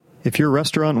If your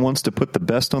restaurant wants to put the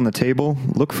best on the table,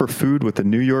 look for food with the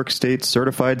New York State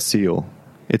Certified Seal.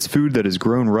 It's food that is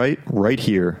grown right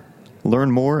here. Learn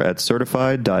more at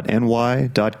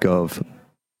certified.ny.gov.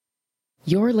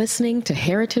 You're listening to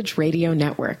Heritage Radio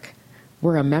Network.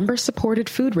 We're a member-supported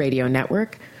food radio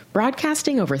network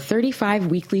broadcasting over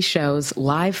 35 weekly shows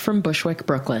live from Bushwick,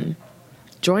 Brooklyn.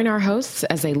 Join our hosts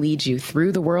as they lead you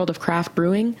through the world of craft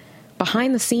brewing,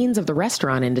 behind the scenes of the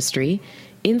restaurant industry,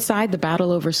 inside the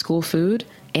battle over school food,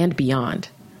 and beyond.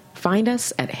 Find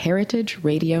us at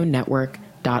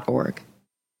heritageradionetwork.org.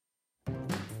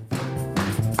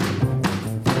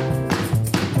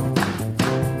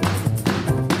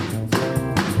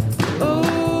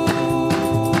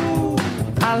 Oh,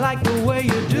 I like the way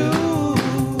you do.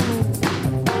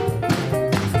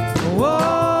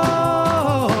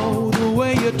 Whoa, the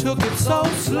way you took it so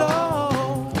slow.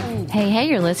 Hey,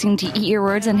 you're listening to Eat Your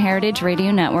Words on Heritage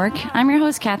Radio Network. I'm your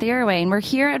host, Kathy Arway, and we're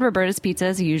here at Roberta's Pizza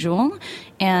as usual.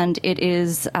 And it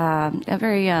is a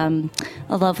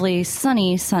lovely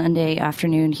sunny Sunday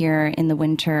afternoon here in the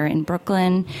winter in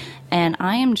Brooklyn. And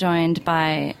I am joined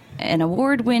by an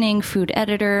award-winning food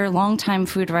editor, longtime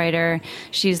food writer.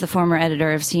 She's the former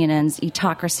editor of CNN's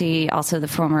Eatocracy, also the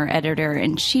former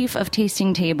editor-in-chief of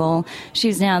Tasting Table.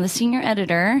 She's now the senior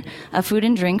editor of Food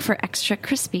and Drink for Extra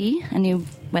Crispy, a new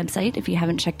website. If you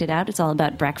haven't checked it out, it's all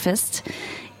about breakfast.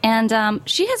 And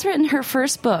she has written her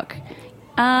first book.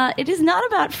 It is not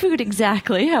about food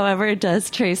exactly. However, it does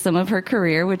trace some of her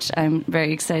career, which I'm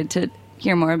very excited to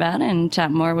hear more about and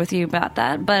chat more with you about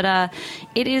that. But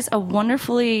it is a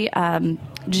wonderfully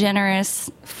generous,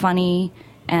 funny,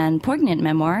 and poignant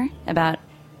memoir about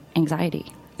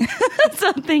anxiety.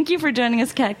 So thank you for joining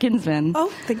us, Kat Kinsman.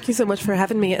 Oh, thank you so much for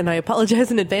having me. And I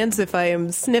apologize in advance if I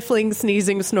am sniffling,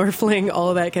 sneezing, snorfling, all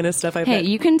of that kind of stuff. Hey,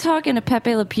 you can talk in a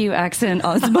Pepe Le Pew accent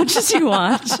as much as you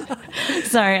want.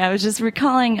 Sorry, I was just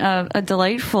recalling a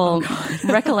delightful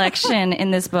recollection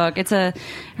in this book.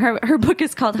 Her book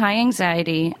is called High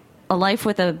Anxiety, Life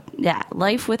with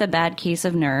a Bad Case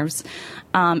of Nerves.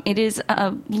 It is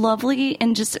a lovely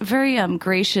and just very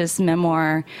gracious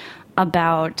memoir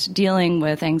about dealing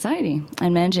with anxiety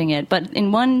and managing it. But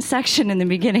in one section in the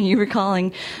beginning, you were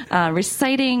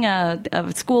reciting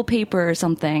a school paper or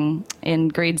something in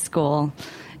grade school,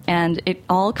 and it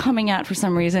all coming out for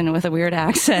some reason with a weird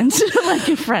accent, like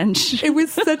in French. It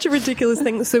was such a ridiculous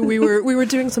thing. So we were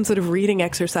doing some sort of reading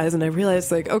exercise, and I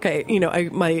realized, like, okay, I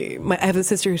have a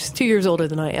sister who's 2 years older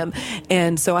than I am,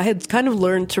 and so I had kind of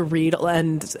learned to read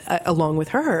and along with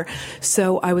her.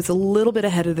 So I was a little bit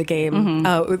ahead of the game,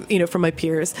 from my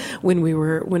peers when we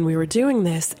were doing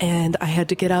this, and I had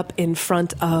to get up in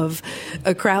front of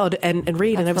a crowd and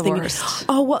read. That's and I was thinking, worst.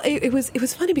 oh well, it was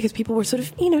funny because people were sort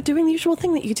of doing the usual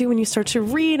thing that you do when you start to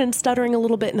read and stuttering a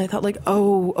little bit, and I thought, like,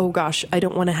 oh gosh, I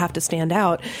don't want to have to stand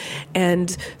out.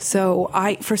 And so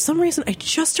for some reason, I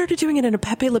just started doing it in a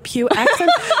Pepe Le Pew accent,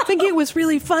 thinking it was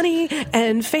really funny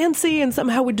and fancy and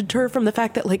somehow would deter from the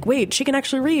fact that, like, wait, she can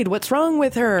actually read. What's wrong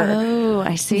with her? Oh,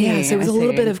 I see. Yeah, so it was a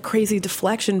little bit of crazy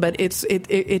deflection, but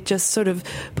it just sort of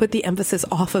put the emphasis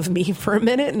off of me for a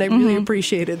minute, and I really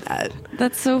appreciated that.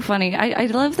 That's so funny. I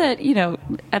love that, I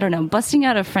don't know, busting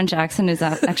out a French accent is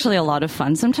actually a lot of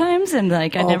fun sometimes. And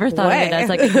like, I never thought of it as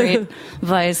like a great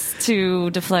vice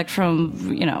to deflect from,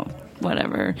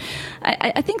 whatever.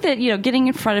 I think that, getting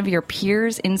in front of your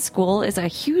peers in school is a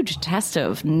huge test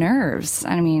of nerves.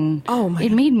 I mean,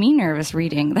 it made me nervous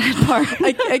reading that part.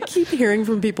 I keep hearing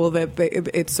from people that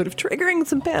it's sort of triggering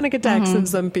some panic attacks in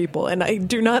some people. And I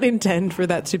do not intend for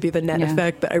that to be the net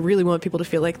effect, but I really want people to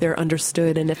feel like they're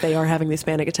understood. And if they are having these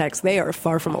panic attacks, they are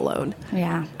far from alone.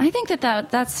 Yeah. I think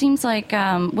that seems like,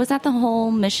 was that the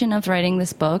whole mission of writing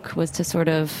this book, was to sort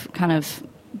of kind of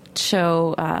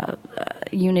show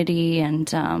unity and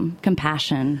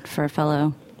compassion for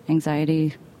fellow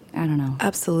anxiety. I don't know.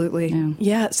 Absolutely.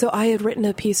 Yeah. So I had written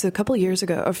a piece a couple years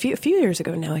ago, a few years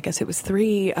ago now, I guess it was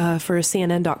 3, for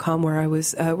CNN.com, where I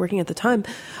was working at the time,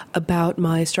 about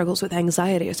my struggles with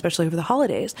anxiety, especially over the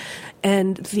holidays.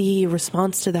 And the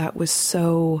response to that was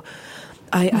so...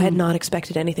 I had not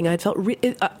expected anything. I had felt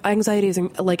anxiety is,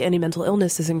 like any mental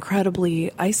illness, is incredibly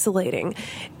isolating,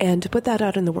 and to put that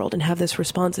out in the world and have this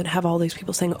response and have all these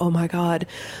people saying, "Oh my God,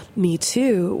 me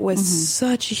too," was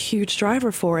such a huge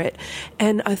driver for it.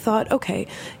 And I thought, okay,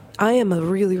 I am a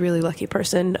really, really lucky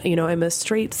person. You know, I'm a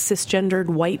straight, cisgendered,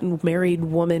 white, married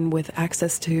woman with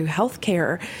access to health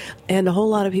care. And a whole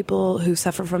lot of people who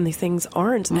suffer from these things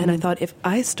aren't. Mm-hmm. And I thought, if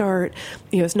I start,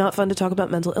 you know, it's not fun to talk about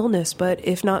mental illness, but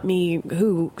if not me,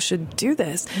 who should do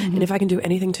this? Mm-hmm. And if I can do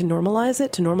anything to normalize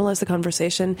it, to normalize the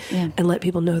conversation, and let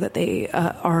people know that they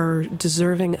are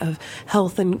deserving of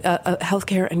health and health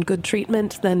care and good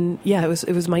treatment, then it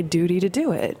was my duty to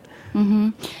do it. Mm-hmm.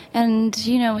 And,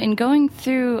 you know, in going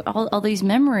through all these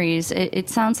memories, it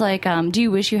sounds like, do you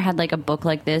wish you had like a book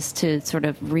like this to sort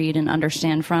of read and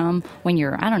understand from when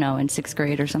you're, I don't know, in 6th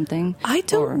grade or something? I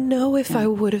don't know if I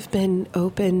would have been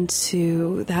open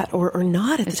to that or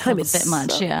not at the time. It's a bit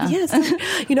much, yeah. Yes.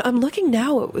 You know, I'm looking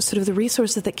now at sort of the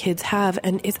resources that kids have,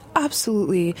 and it's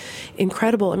absolutely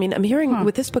incredible. I mean, I'm hearing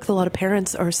with this book that a lot of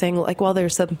parents are saying, like, while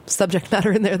there's some subject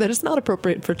matter in there that is not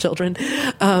appropriate for children,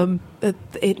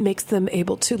 it makes them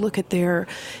able to look at their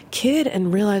kid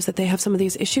and realize that they have some of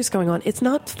these issues going on. It's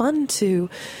not fun to,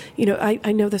 you know,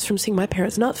 I know this from seeing my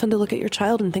parents, not fun to look at your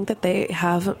child and think that they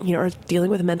have, you know, are dealing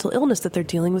with a mental illness, that they're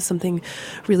dealing with something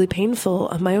really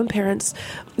painful. My own parents,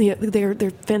 you know,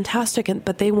 they're fantastic,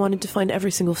 but they wanted to find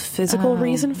every single physical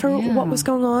reason for what was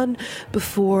going on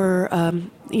before,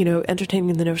 you know,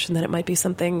 entertaining the notion that it might be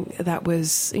something that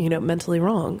was, you know, mentally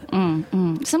wrong.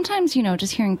 Mm-hmm. Sometimes, you know,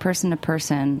 just hearing person to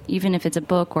person, even if it's a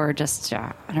book or just,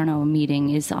 I don't know, a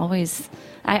meeting, is always,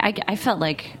 I felt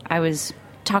like I was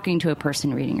talking to a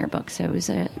person reading your book. So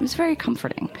it was very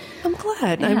comforting. I'm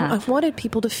glad. Yeah. I've wanted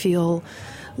people to feel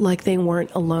like they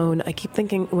weren't alone. I keep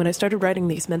thinking, when I started writing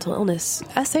these mental illness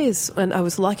essays, and I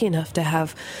was lucky enough to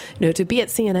have, you know, to be at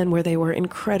CNN, where they were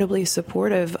incredibly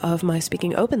supportive of my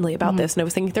speaking openly about this. And I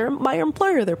was thinking, they're my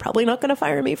employer. They're probably not going to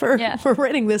fire me for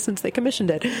writing this since they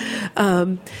commissioned it.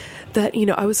 That, you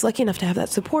know, I was lucky enough to have that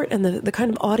support, and the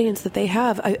kind of audience that they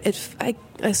have.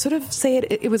 I sort of say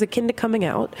it was akin to coming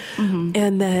out,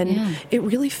 and then it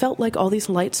really felt like all these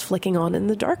lights flicking on in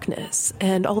the darkness,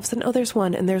 and all of a sudden, oh, there's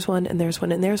one, and there's one, and there's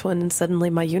one, and there's one, and suddenly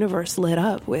my universe lit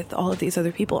up with all of these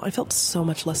other people. I felt so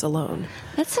much less alone.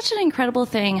 That's such an incredible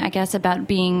thing, I guess, about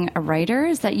being a writer,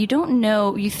 is that you don't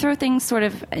know, you throw things sort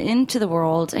of into the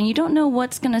world, and you don't know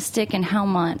what's going to stick and how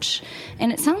much.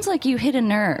 And it sounds like you hit a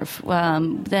nerve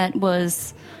that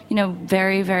was, you know,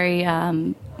 very, very,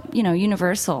 you know,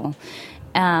 universal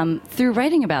through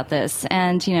writing about this.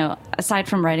 And, you know, aside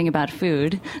from writing about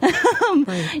food,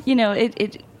 you know,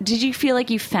 did you feel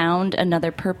like you found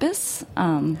another purpose?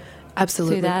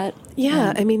 Absolutely. Through that?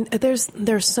 Yeah. I mean,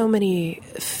 there's so many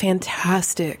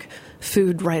fantastic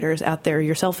food writers out there,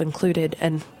 yourself included,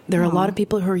 and there are a lot of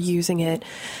people who are using it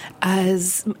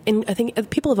as, I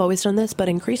think people have always done this, but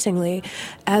increasingly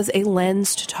as a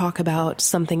lens to talk about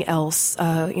something else,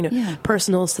 you know,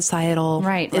 personal, societal.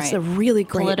 Right. It's a really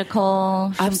great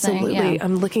political. Absolutely.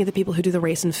 I'm looking at the people who do the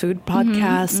Race and Food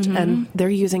podcast, and they're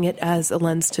using it as a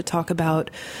lens to talk about,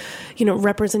 you know,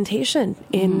 representation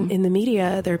in the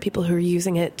media. There are people who are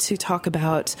using it to talk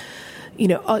about, you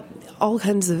know, all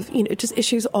kinds of, you know, just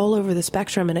issues all over the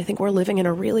spectrum. And I think we're living in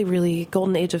a really, really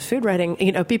golden age of food writing.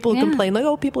 You know, people complain like,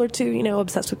 oh, people are too, you know,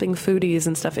 obsessed with being foodies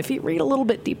and stuff. If you read a little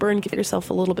bit deeper and give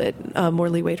yourself a little bit more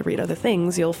leeway to read other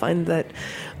things, you'll find that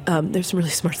there's some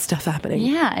really smart stuff happening.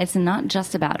 Yeah, it's not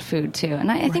just about food, too.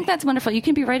 And I think that's wonderful. You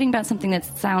can be writing about something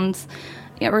that sounds,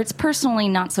 or it's personally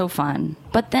not so fun.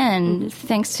 But then,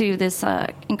 thanks to this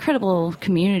incredible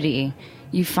community,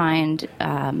 you find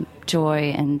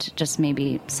joy and just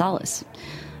maybe solace.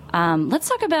 Let's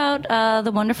talk about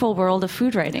the wonderful world of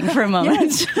food writing for a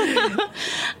moment.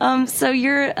 So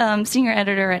you're senior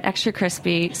editor at Extra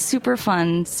Crispy, super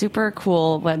fun, super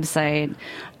cool website.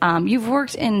 You've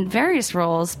worked in various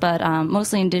roles, but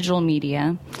mostly in digital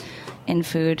media, in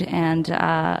food. And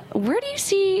where do you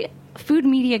see food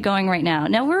media going right now?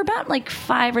 Now, we're about like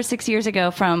 5 or 6 years ago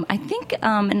from, I think,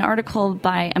 an article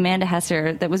by Amanda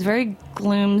Hesser that was very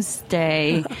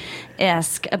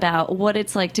gloomsday-esque about what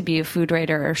it's like to be a food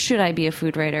writer, or should I be a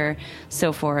food writer,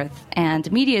 so forth.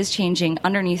 And media is changing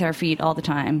underneath our feet all the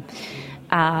time.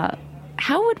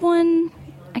 How would one...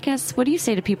 I guess, what do you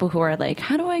say to people who are like,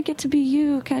 how do I get to be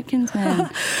you, Kat Kinsman?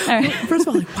 Right. First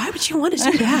of all, like, why would you want to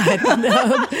do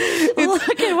that?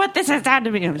 Look at what this has done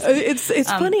to me. It's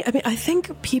funny. I mean, I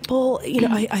think people, you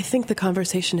know, I think the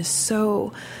conversation is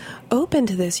so open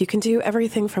to this. You can do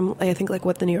everything from, I think, like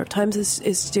what the New York Times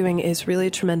is doing is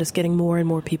really tremendous, getting more and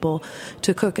more people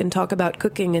to cook and talk about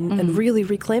cooking and really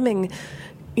reclaiming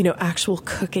actual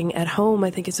cooking at home, I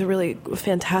think it's a really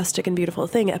fantastic and beautiful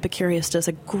thing. Epicurious does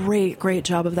a great, great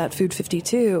job of that, Food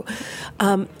 52.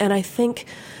 And I think,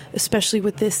 especially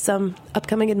with this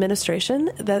upcoming administration,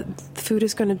 that food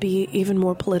is going to be even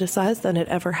more politicized than it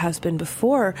ever has been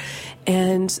before.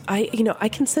 And I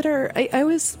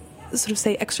always sort of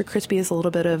say Extra Crispy is a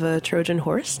little bit of a Trojan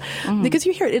horse, because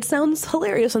you hear it sounds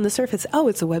hilarious on the surface. Oh,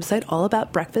 it's a website all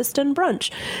about breakfast and brunch.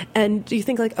 And you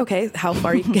think like, okay, how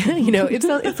far you can,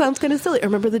 it sounds kind of silly. I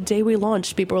remember the day we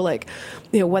launched, people were like,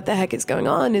 what the heck is going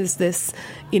on? Is this,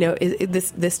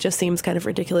 this just seems kind of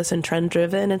ridiculous and trend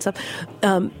driven and stuff.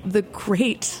 The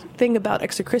great thing about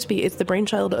Extra Crispy is the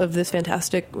brainchild of this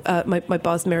fantastic, my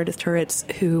boss, Meredith Turritz,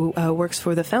 who works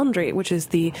for The Foundry, which is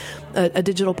a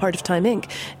digital part of Time Inc.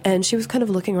 And she was kind of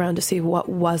looking around to see what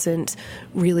wasn't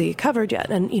really covered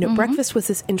yet. And, breakfast was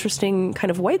this interesting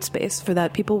kind of white space for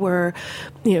that. People were,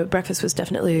 breakfast was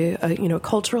definitely a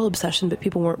cultural obsession, but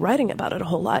people weren't writing about it a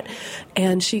whole lot.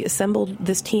 And she assembled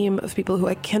this team of people who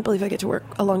I can't believe I get to work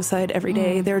alongside every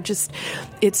day. They're just,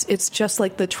 it's just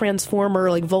like the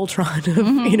transformer, like Voltron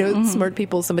of, smart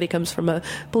people. Somebody comes from a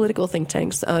political think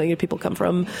tanks. People come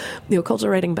from,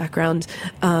 cultural writing background.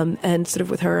 And sort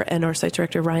of with her and our site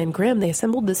director, Ryan Grimm, they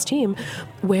assembled this team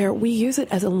where we use it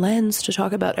as a lens to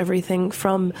talk about everything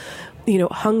from,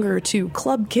 hunger to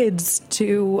club kids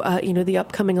to, the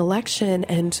upcoming election.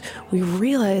 And we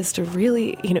realized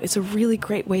it's a really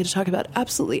great way to talk about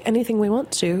absolutely anything we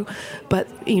want to, but,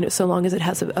 so long as it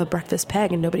has a breakfast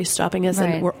peg and nobody's stopping us,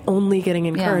 and we're only getting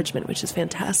encouragement, which is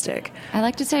fantastic. I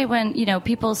like to say when,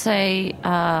 people say,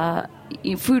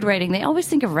 food writing, they always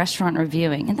think of restaurant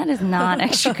reviewing, and that is not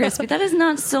Extra Crispy. That is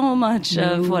not so much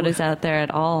of what is out there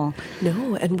at all.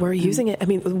 No, and we're using it. I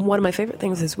mean, one of my favorite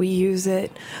things is we use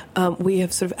it. We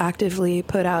have sort of actively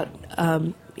put out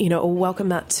a welcome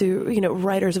mat to,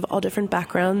 writers of all different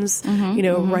backgrounds,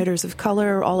 writers of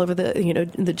color all over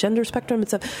the gender spectrum and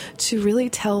stuff, to really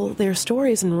tell their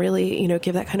stories and really,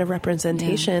 give that kind of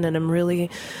representation. And I'm really,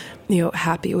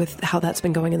 happy with how that's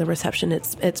been going and the reception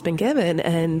it's been given.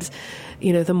 And,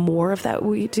 the more of that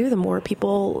we do, the more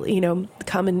people,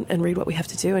 come and read what we have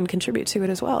to do and contribute to it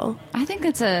as well. I think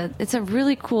it's a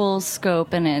really cool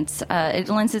scope, and it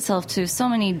lends itself to so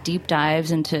many deep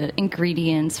dives into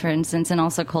ingredients, for instance, and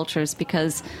also cultures,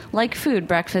 because like food,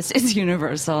 breakfast is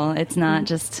universal. It's not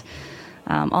just...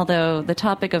 although the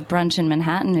topic of brunch in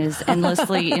Manhattan is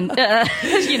endlessly,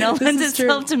 lends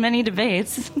itself to many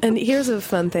debates. And here's a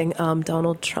fun thing.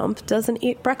 Donald Trump doesn't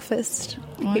eat breakfast.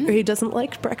 He doesn't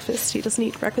like breakfast. He doesn't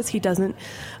eat breakfast. He doesn't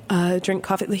drink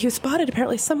coffee. He was spotted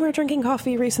apparently somewhere drinking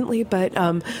coffee recently, but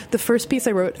the first piece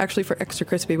I wrote actually for Extra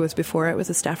Crispy was before I was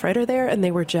a staff writer there, and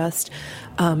they were just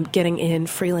getting in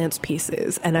freelance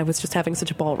pieces, and I was just having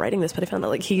such a ball writing this, but I found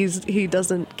out he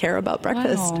doesn't care about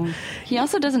breakfast. Wow. He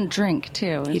also doesn't drink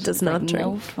too. He does not drink.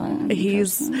 No fun. He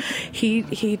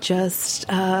just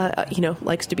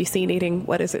likes to be seen eating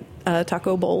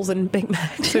taco bowls and Big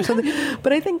Macs or something.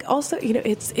 But I think also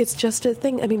it's just a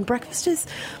thing. I mean, breakfast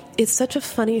it's such a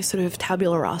funny sort of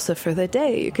tabula rasa for the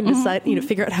day. You can decide,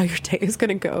 figure out how your day is going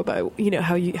to go by,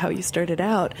 how you started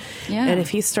out. Yeah. And if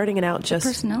he's starting it out just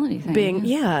personality thing,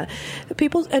 being,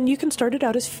 and you can start it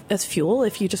out as fuel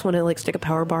if you just want to like stick a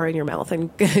power bar in your mouth and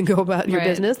go about your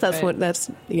business. That's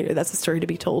a story to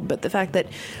be told. But the fact that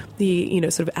he,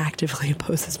 sort of actively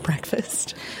opposes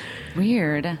breakfast.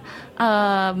 Weird.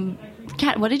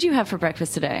 Kat, what did you have for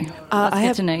breakfast today? I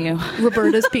have to know you.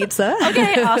 Roberta's Pizza.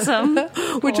 Okay, awesome.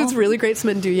 Which is really great.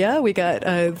 Smenduya. We got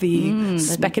the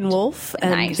Speck and Wolf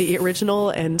and the original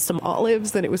and some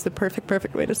olives, and it was the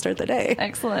perfect way to start the day.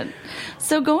 Excellent.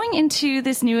 So going into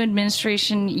this new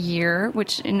administration year,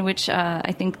 in which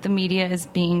I think the media is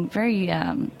being very,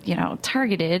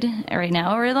 targeted right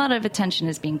now, or a lot of attention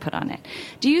is being put on it.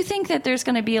 Do you think that there's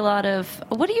going to be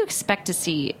what do you expect to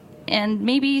see? And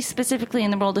maybe specifically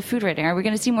in the world of food writing, are we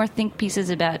going to see more think pieces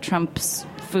about Trump's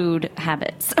food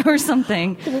habits or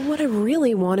something? Well, what I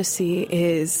really want to see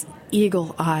is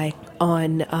eagle eye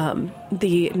on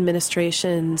the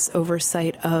administration's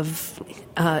oversight of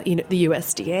the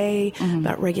USDA,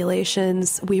 about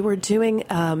regulations. We were doing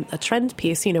a trend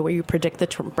piece, where you predict the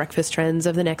breakfast trends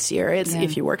of the next year. It's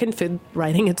if you work in food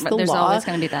writing, it's the there's law. There's always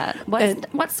going to be that.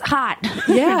 What's hot?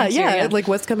 Yeah, like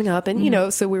what's coming up,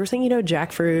 and so we were saying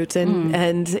jackfruit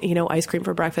and ice cream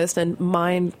for breakfast, and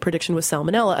my prediction was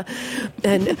salmonella,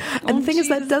 and the thing is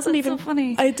that doesn't even so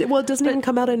funny. It doesn't even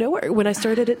come out of nowhere. When I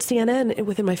started at CNN,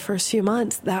 within my first few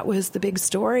months, that was the big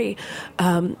story.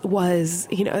 Was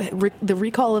the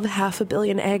recall of 500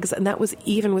 million eggs, and that was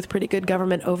even with pretty good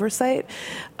government oversight.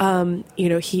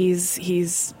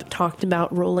 He's talked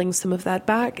about rolling some of that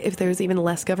back. If there's even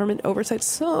less government oversight,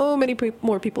 so many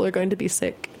more people are going to be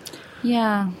sick.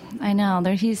 Yeah, I know.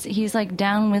 He's like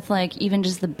down with like even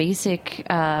just the basic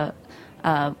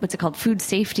what's it called, food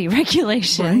safety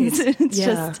regulations. Right. It's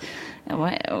just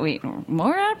wait,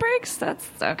 more outbreaks? That's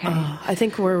okay. I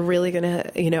think we're really going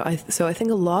to, I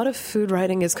think a lot of food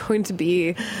writing is going to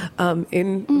be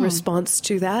in response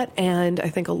to that. And I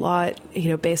think a lot,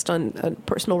 based on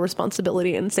personal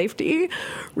responsibility and safety,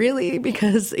 really,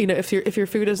 because, if your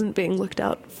food isn't being looked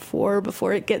out for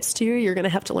before it gets to you, you're going to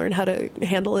have to learn how to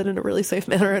handle it in a really safe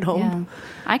manner at home. Yeah.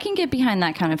 I can get behind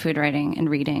that kind of food writing and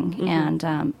reading. Mm-hmm.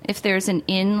 And if there's a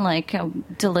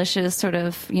delicious sort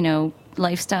of,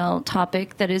 lifestyle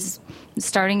topic that is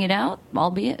starting it out,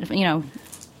 albeit,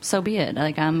 so be it.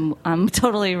 Like I'm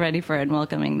totally ready for it and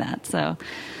welcoming that. So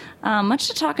much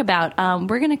to talk about.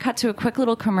 We're going to cut to a quick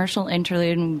little commercial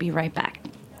interlude and we'll be right back.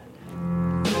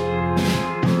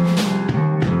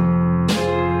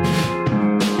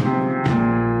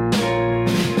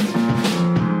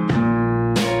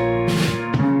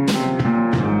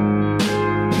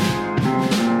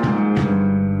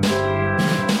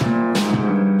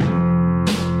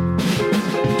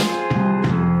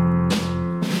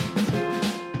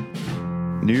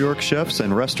 New York chefs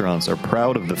and restaurants are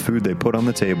proud of the food they put on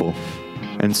the table.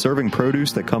 And serving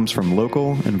produce that comes from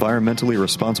local, environmentally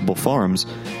responsible farms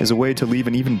is a way to leave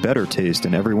an even better taste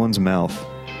in everyone's mouth.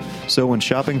 So when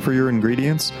shopping for your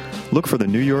ingredients, look for the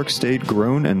New York State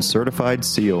Grown and Certified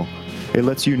seal. It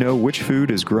lets you know which food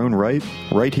is grown right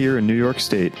here in New York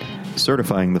State,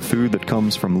 certifying the food that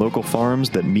comes from local farms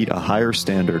that meet a higher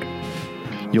standard.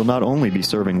 You'll not only be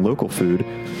serving local food,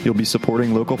 you'll be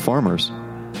supporting local farmers.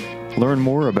 Learn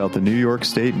more about the New York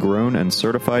State Grown and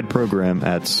Certified program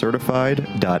at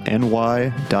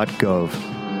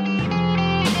certified.ny.gov.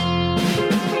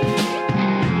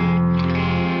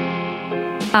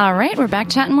 All right, we're back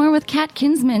chatting more with Kat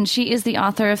Kinsman. She is the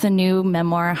author of the new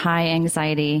memoir, High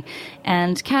Anxiety.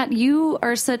 And Kat, you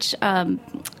are such a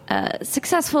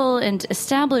successful and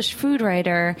established food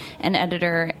writer and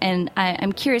editor. And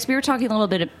I'm curious, we were talking a little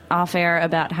bit off air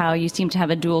about how you seem to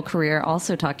have a dual career,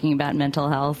 also talking about mental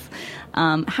health.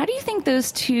 How do you think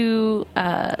those two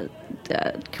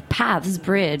paths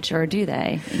bridge, or do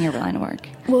they, in your line of work?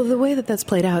 Well, the way that that's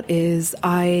played out is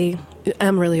I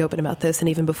am really open about this, and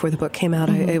even before the book came out,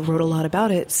 I wrote a lot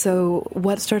about it. So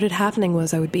what started happening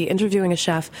was I would be interviewing a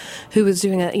chef who was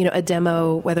doing a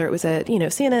demo, whether it was at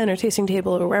CNN or Tasting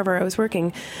Table or wherever I was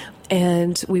working,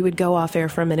 and we would go off air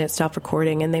for a minute, stop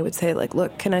recording, and they would say, like,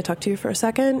 look, can I talk to you for a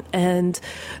second? And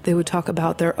they would talk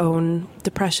about their own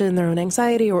depression, their own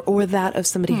anxiety, or that of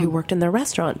somebody who worked in their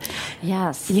restaurant.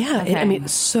 Yes. Yeah. Okay.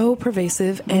 So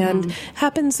pervasive, and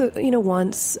happens,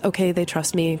 once, okay, they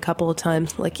trust me, a couple of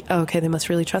times, like, okay, they must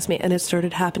really trust me. And it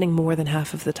started happening more than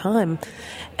half of the time.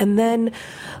 And then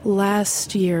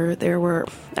last year, the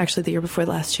year before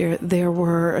last year, there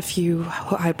were a few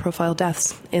high-profile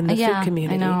deaths in the food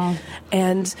community. I know.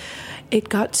 And it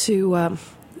got to...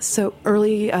 So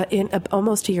early,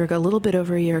 almost a year ago, a little bit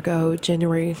over a year ago,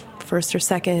 January 1st or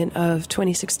 2nd of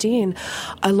 2016,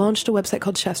 I launched a website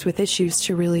called Chefs with Issues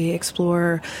to really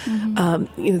explore,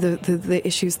 the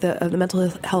issues, the mental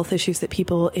health issues that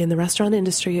people in the restaurant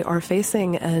industry are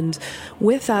facing. And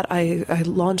with that, I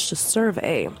launched a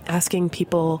survey asking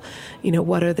people,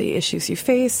 what are the issues you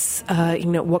face?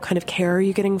 What kind of care are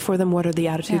you getting for them? What are the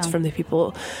attitudes from the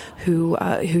people who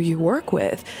you work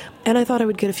with? And I thought I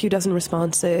would get a few dozen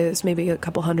responses, maybe a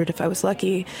couple hundred if I was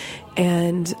lucky.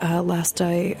 And last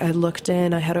I looked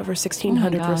in, I had over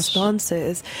 1,600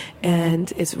 responses. And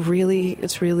there's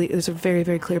a very,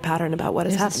 very clear pattern about what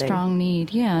is happening. There's a strong need,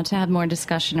 to have more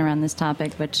discussion around this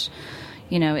topic, which,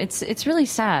 it's really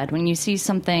sad when you see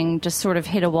something just sort of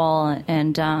hit a wall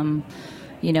and, a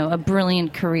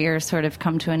brilliant career sort of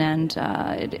come to an end.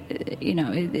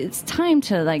 It's time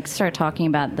to start talking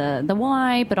about the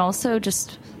why, but also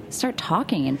just start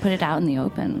talking and put it out in the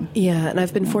open. Yeah, and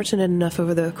I've been fortunate enough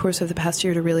over the course of the past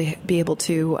year to really be able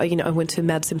to, I went to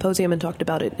Mad Symposium and talked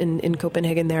about it in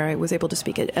Copenhagen there. I was able to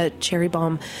speak at Cherry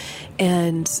Bomb.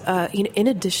 And, in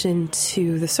addition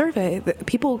to the survey,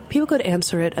 people could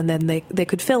answer it and then they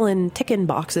could fill in tick-in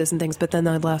boxes and things, but then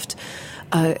I left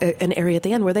an area at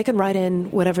the end where they can write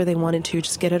in whatever they wanted to,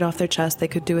 just get it off their chest. They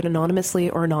could do it anonymously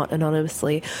or not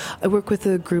anonymously. I work with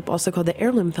a group also called the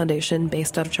Heirloom Foundation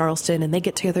based out of Charleston, and they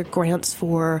get together grants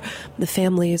for the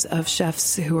families of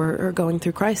chefs who are going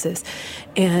through crisis.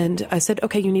 And I said,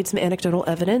 okay, you need some anecdotal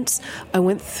evidence. I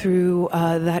went through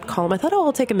that column. I thought,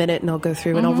 I'll take a minute and I'll go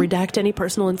through and I'll redact any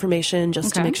personal information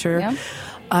just to make sure. Yeah.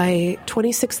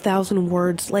 26,000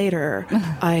 words later,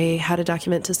 I had a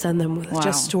document to send them with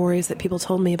just stories that people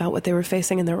told me about what they were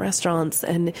facing in their restaurants.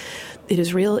 And it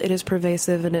is real, it is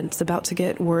pervasive, and it's about to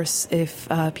get worse if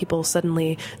people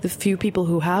suddenly, the few people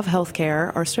who have health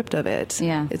care are stripped of it.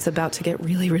 Yeah. It's about to get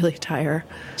really, really dire.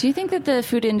 Do you think that the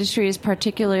food industry is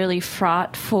particularly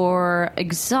fraught for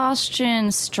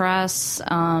exhaustion, stress,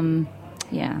 and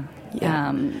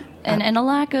a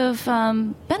lack of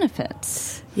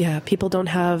benefits? Yeah, people don't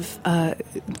have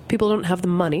the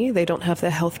money. They don't have the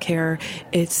health care.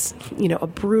 It's, a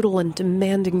brutal and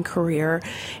demanding career.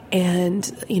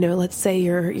 And, let's say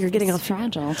you're getting It's off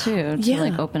fragile too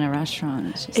to open a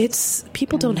restaurant. It's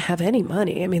people don't have any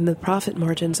money. I mean, the profit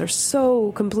margins are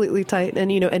so completely tight. And,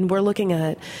 and we're looking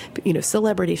at,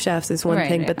 celebrity chefs is one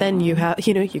thing, but then you have,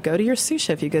 you go to your sous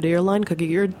chef, you go to your line cook,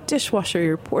 your dishwasher,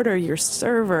 your porter, your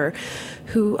server,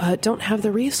 who don't have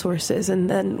the resources. And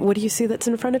then what do you see that's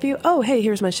in front of you? Oh, hey,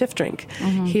 here's my shift drink.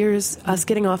 Here's us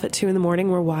getting off at 2 a.m.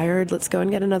 We're wired. Let's go and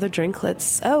get another drink.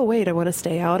 Oh, wait, I want to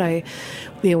stay out. I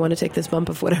want to take this bump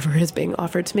of whatever is being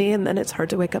offered to me. And then it's hard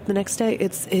to wake up the next day.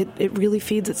 It really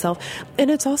feeds itself.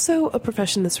 And it's also a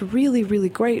profession that's really, really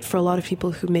great for a lot of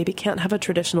people who maybe can't have a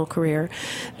traditional career,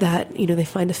 that, they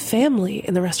find a family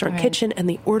in the restaurant kitchen, and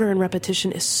the order and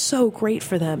repetition is so great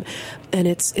for them. And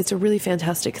it's a really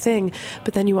fantastic thing.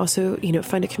 But then you also,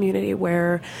 find a community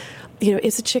where,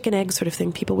 it's a chicken egg sort of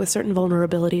thing. People with certain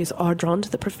vulnerabilities are drawn to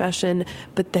the profession,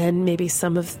 but then maybe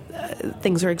some of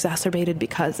things are exacerbated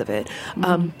because of it.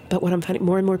 But what I'm finding,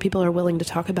 more and more people are willing to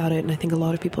talk about it, and I think a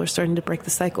lot of people are starting to break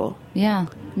the cycle. Yeah,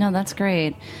 no, that's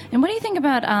great. And what do you think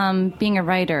about being a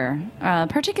writer,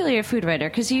 particularly a food writer?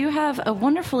 Because you have a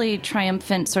wonderfully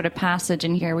triumphant sort of passage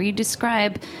in here where you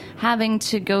describe having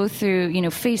to go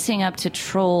through, facing up to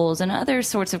trolls and other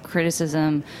sorts of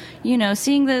criticism,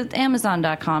 seeing the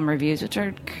Amazon.com reviews, which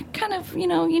are kind of,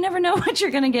 you never know what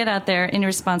you're going to get out there in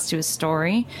response to a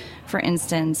story, for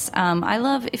instance. I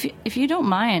love, if you don't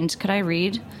mind, could I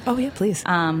read? Oh, yeah, please.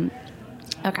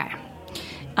 Okay.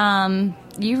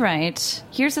 You write,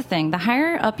 here's the thing. The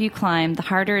higher up you climb, the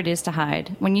harder it is to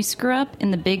hide. When you screw up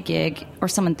in the big gig, or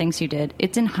someone thinks you did,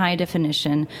 it's in high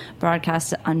definition,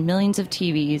 broadcast on millions of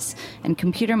TVs and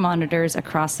computer monitors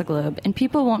across the globe, and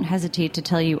people won't hesitate to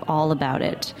tell you all about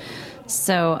it.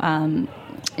 So,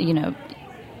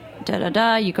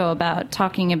 you go about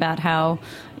talking about how,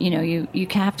 you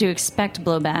have to expect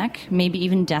blowback, maybe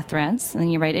even death threats. And then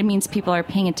you write, it means people are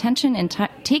paying attention and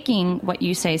taking what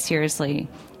you say seriously.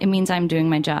 It means I'm doing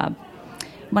my job.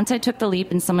 Once I took the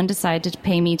leap and someone decided to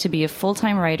pay me to be a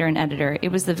full-time writer and editor,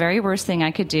 it was the very worst thing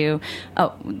I could do.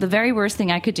 The very worst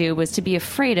thing I could do was to be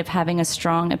afraid of having a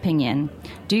strong opinion.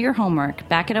 Do your homework,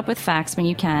 back it up with facts when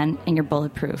you can, and you're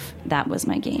bulletproof. That was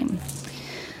my game.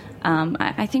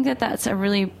 I think that's a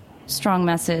really strong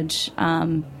message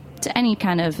to any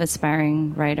kind of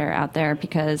aspiring writer out there,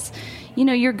 because,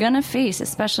 you're going to face,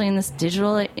 especially in this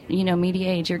digital, media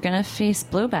age, you're going to face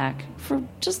blowback for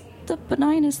just the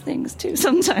benightest things too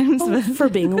sometimes. For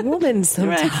being a woman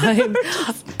sometimes.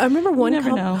 I remember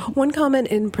one comment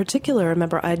in particular. I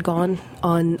remember I'd gone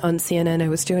on CNN. I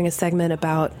was doing a segment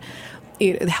about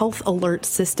health alert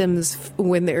systems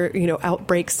when there are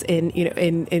outbreaks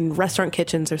in restaurant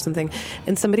kitchens or something,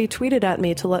 and somebody tweeted at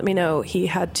me to let me know he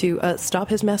had to stop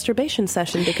his masturbation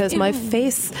session because my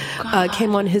face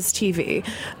came on his TV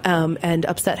and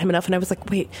upset him enough. And I was like,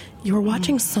 wait, you were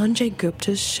watching Sanjay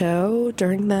Gupta's show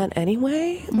during that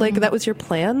anyway? Like, that was your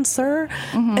plan, sir?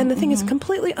 And the thing is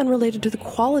completely unrelated to the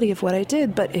quality of what I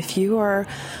did, but if you are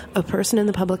a person in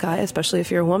the public eye, especially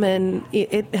if you're a woman,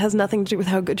 it has nothing to do with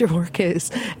how good your work is.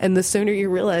 And the sooner you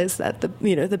realize that, the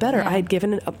better. Yeah. I had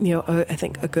given, I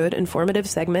think a good informative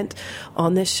segment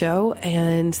on this show,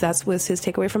 and that was his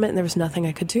takeaway from it, and there was nothing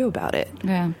I could do about it.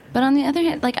 Yeah. But on the other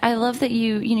hand, I love that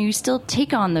you still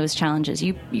take on those challenges.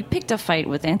 You picked a fight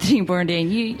with Anthony Bourdain.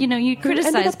 You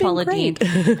criticized Paula Deen.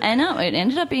 I know it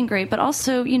ended up being great, but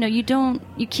also, you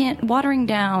can't, watering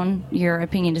down your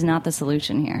opinion is not the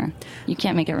solution here. You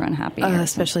can't make everyone happy.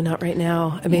 Especially not right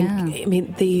now. I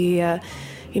mean,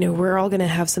 we're all going to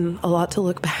have a lot to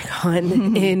look back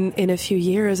on in a few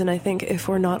years. And I think if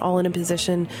we're not all in a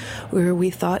position where we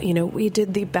thought, we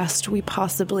did the best we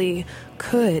possibly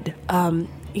could,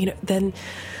 then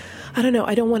I don't know.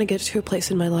 I don't want to get to a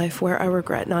place in my life where I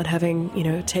regret not having,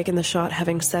 taken the shot,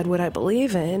 having said what I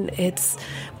believe in.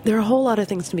 There are a whole lot of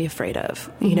things to be afraid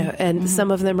of, and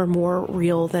some of them are more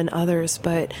real than others.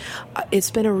 But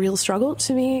it's been a real struggle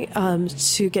to me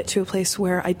to get to a place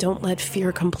where I don't let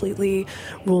fear completely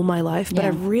rule my life. But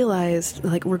I've realized,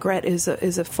 like, regret is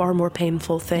a far more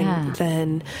painful thing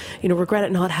than, regret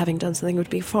at not having done something would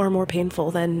be far more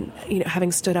painful than,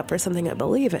 having stood up for something I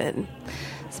believe in.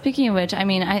 Speaking of which, I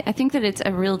mean, I think that it's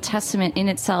a real testament in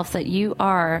itself that you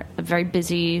are a very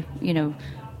busy,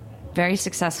 very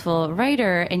successful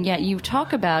writer, and yet you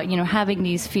talk about, having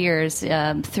these fears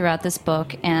throughout this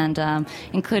book, and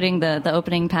including the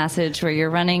opening passage where you're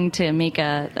running to make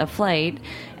a flight,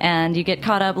 and you get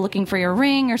caught up looking for your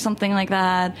ring or something like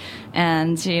that,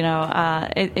 and,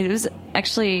 it was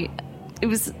actually... It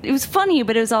was funny,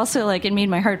 but it was also like it made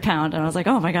my heart pound, and I was like,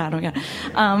 oh my god.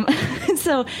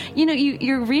 So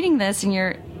you're reading this,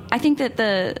 and I think that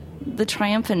the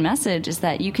triumphant message is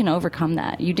that you can overcome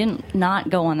that. You didn't not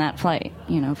go on that flight,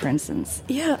 for instance.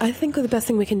 Yeah, I think the best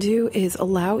thing we can do is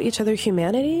allow each other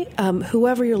humanity.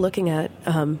 Whoever you're looking at.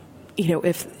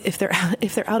 If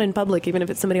they're out in public, even if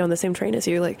it's somebody on the same train as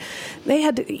you, like, they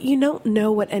had to, you don't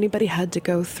know what anybody had to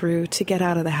go through to get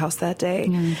out of the house that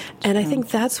day. And I think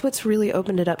that's what's really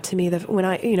opened it up to me, that when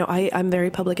I'm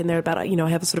very public in there about, I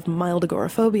have a sort of mild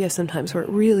agoraphobia sometimes, where it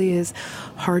really is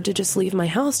hard to just leave my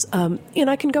house.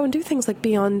 I can go and do things like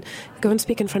go and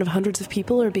speak in front of hundreds of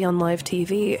people or be on live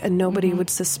TV, and nobody would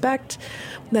suspect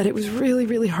that it was really,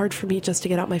 really hard for me just to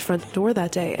get out my front door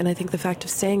that day. And I think the fact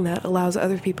of saying that allows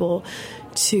other people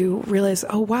to realize,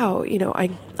 oh wow,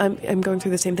 I'm going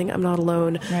through the same thing. I'm not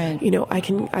alone. Right. I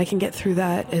can get through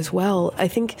that as well. I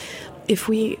think if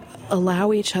we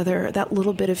allow each other that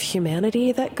little bit of humanity,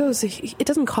 it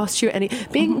doesn't cost you any.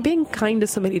 Being kind to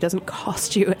somebody doesn't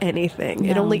cost you anything. No.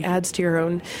 It only adds to your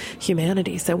own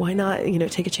humanity. So why not,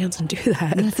 take a chance and do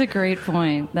that? That's a great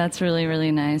point. That's really,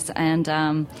 really nice. And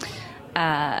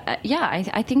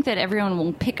I think that everyone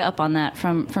will pick up on that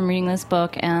from reading this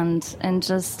book and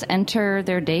just enter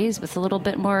their days with a little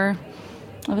bit more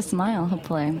of a smile,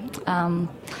 hopefully.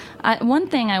 One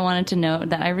thing I wanted to note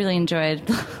that I really enjoyed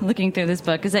looking through this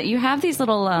book is that you have these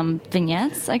little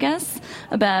vignettes, I guess,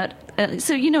 about... it's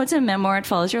a memoir. It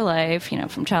follows your life,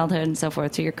 from childhood and so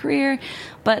forth to your career.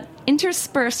 But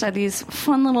interspersed are these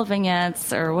fun little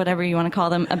vignettes, or whatever you want to call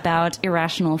them, about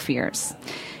irrational fears.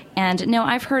 And no,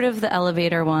 I've heard of the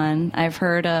elevator one. I've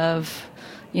heard of,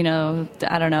 I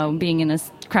don't know, being in a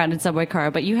crowded subway car.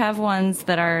 But you have ones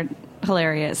that are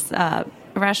hilarious.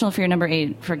 Irrational fear number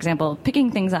 8, for example,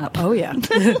 picking things up. Oh, yeah.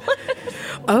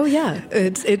 Oh, yeah.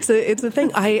 It's a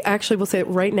thing. I actually will say it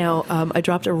right now. I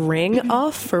dropped a ring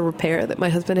off for repair that my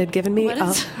husband had given me. What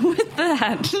is with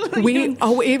that?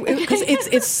 Because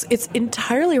it's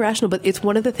entirely rational, but it's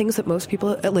one of the things that most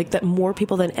people, that more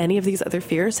people than any of these other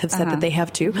fears have said that they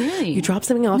have too. Really? You drop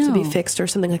something off to be fixed or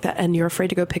something like that, and you're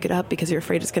afraid to go pick it up because you're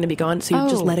afraid it's going to be gone. So you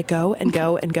just let it go and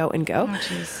go and go and go. Oh,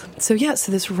 so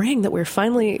this ring that we're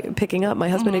finally picking up, my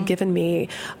husband had given me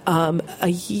a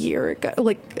year ago.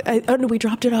 We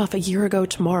dropped it off a year ago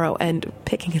tomorrow, and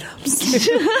picking it up.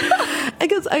 I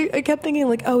guess I kept thinking,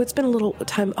 it's been a little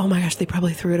time. Oh my gosh, they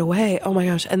probably threw it away. Oh my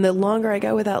gosh. And the longer I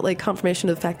go without confirmation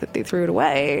of the fact that they threw it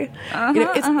away,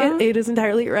 it is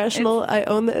entirely irrational. I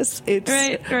own this. It's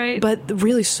right. But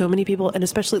really, so many people, and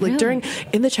especially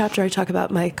in the chapter I talk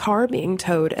about my car being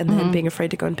towed and then being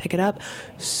afraid to go and pick it up.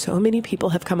 So many people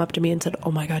have come up to me and said,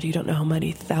 oh my God, you don't know how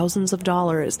many thousands of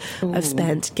dollars I've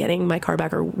spent getting my car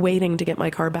back, or waiting to get my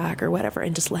car back, or whatever,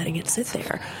 and just letting it sit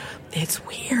there. It's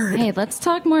weird. Hey, let's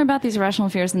talk more about these irrational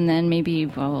fears, and then maybe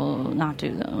we'll not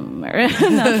do them or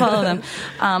not follow them.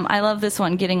 I love this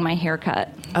one, getting my hair cut.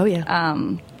 Oh, yeah.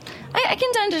 I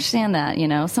can understand that,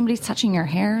 somebody's touching your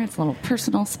hair. It's a little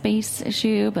personal space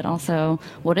issue, but also,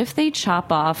 what if they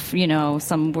chop off,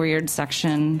 some weird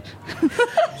section?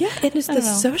 Yeah, and it's the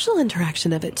social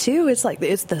interaction of it, too. It's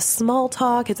it's the small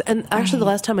talk. And actually, the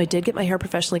last time I did get my hair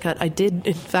professionally cut, I did,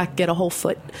 in fact, get a whole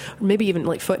foot, or maybe even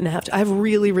foot and a half. I have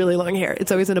really, really long hair.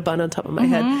 It's always in a bun on top of my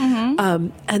head.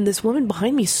 And this woman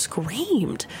behind me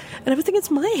screamed. And I was thinking, it's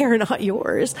my hair, not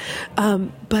yours.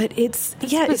 But it's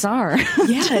bizarre.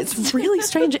 Yeah, it's really really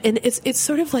strange. And it's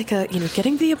sort of like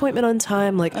getting the appointment on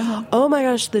time, like, oh my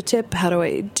gosh, the tip, how do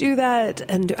I do that?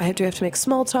 And do I have to make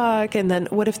small talk? And then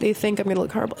what if they think I'm going to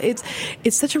look horrible? It's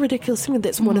such a ridiculous thing.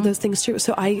 That's one of those things too.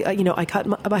 So I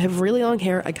have really long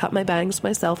hair. I cut my bangs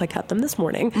myself. I cut them this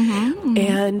morning.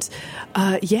 And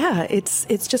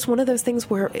it's just one of those things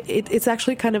where it's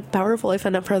actually kind of powerful. I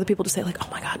found out for other people to say like, oh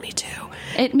my God, me too.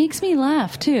 It makes me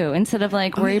laugh too. Instead of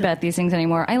like worry about these things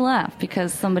anymore, I laugh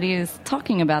because somebody is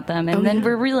talking about them, and then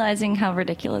we're realizing how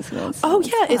ridiculous it is. Oh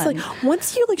yeah, it's like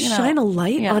once you shine a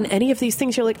light on any of these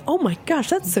things, you're like, oh my gosh,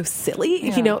 that's so silly.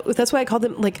 That's why I call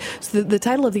them so the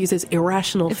title of these is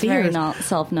Irrational Fears. It's very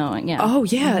self-knowing. Yeah. Oh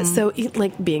yeah. So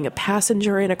like being a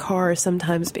passenger in a car,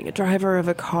 sometimes being a driver of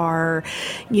a car,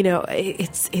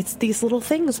 it's these little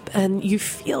things, and you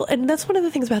feel, and that's one of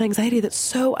the things about anxiety that's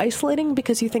so isolating,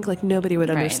 because you think like nobody would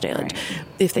understand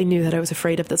if they knew that I was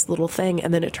afraid of this little thing,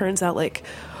 and then it turns out like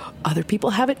other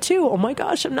people have it too. Oh my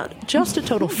gosh, I'm not just a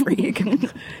total freak.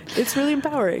 It's really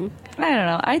empowering. I don't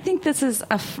know. I think this is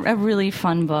a really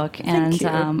fun book, and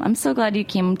I'm so glad you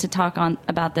came to talk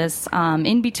about this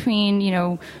in between,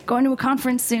 going to a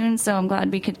conference soon, so I'm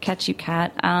glad we could catch you,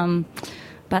 Kat.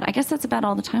 But I guess that's about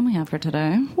all the time we have for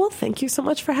today. Well, thank you so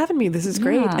much for having me. This is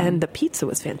great. And the pizza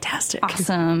was fantastic.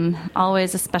 Awesome.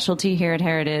 Always a specialty here at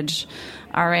Heritage.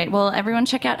 All right. Well, everyone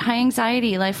check out High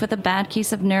Anxiety, Life with a Bad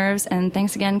Case of Nerves. And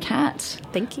thanks again, Kat.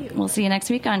 Thank you. We'll see you next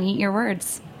week on Eat Your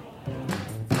Words.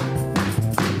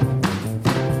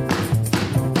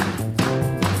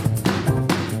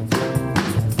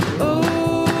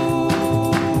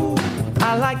 Oh,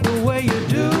 I like the way you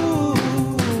do.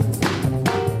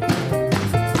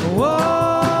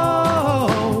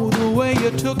 Whoa, the way you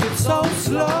took it so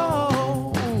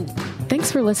slow.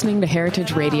 Thanks for listening to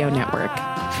Heritage Radio Network,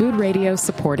 food radio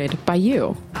supported by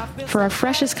you. For our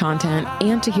freshest content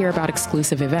and to hear about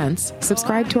exclusive events,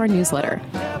 subscribe to our newsletter.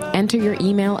 Enter your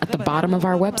email at the bottom of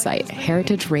our website,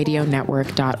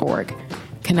 heritageradionetwork.org.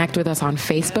 Connect with us on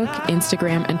Facebook,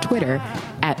 Instagram, and Twitter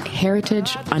at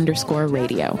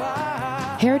heritage_radio.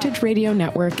 Heritage Radio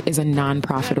Network is a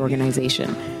nonprofit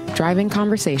organization driving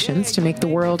conversations to make the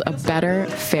world a better,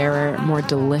 fairer, more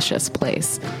delicious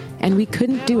place. And we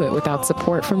couldn't do it without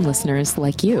support from listeners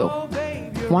like you.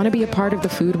 Want to be a part of the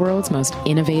food world's most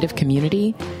innovative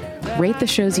community? Rate the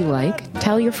shows you like,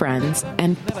 tell your friends,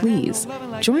 and please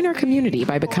join our community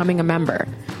by becoming a member.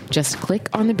 Just click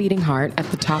on the beating heart at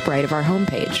the top right of our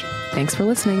homepage. Thanks for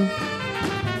listening.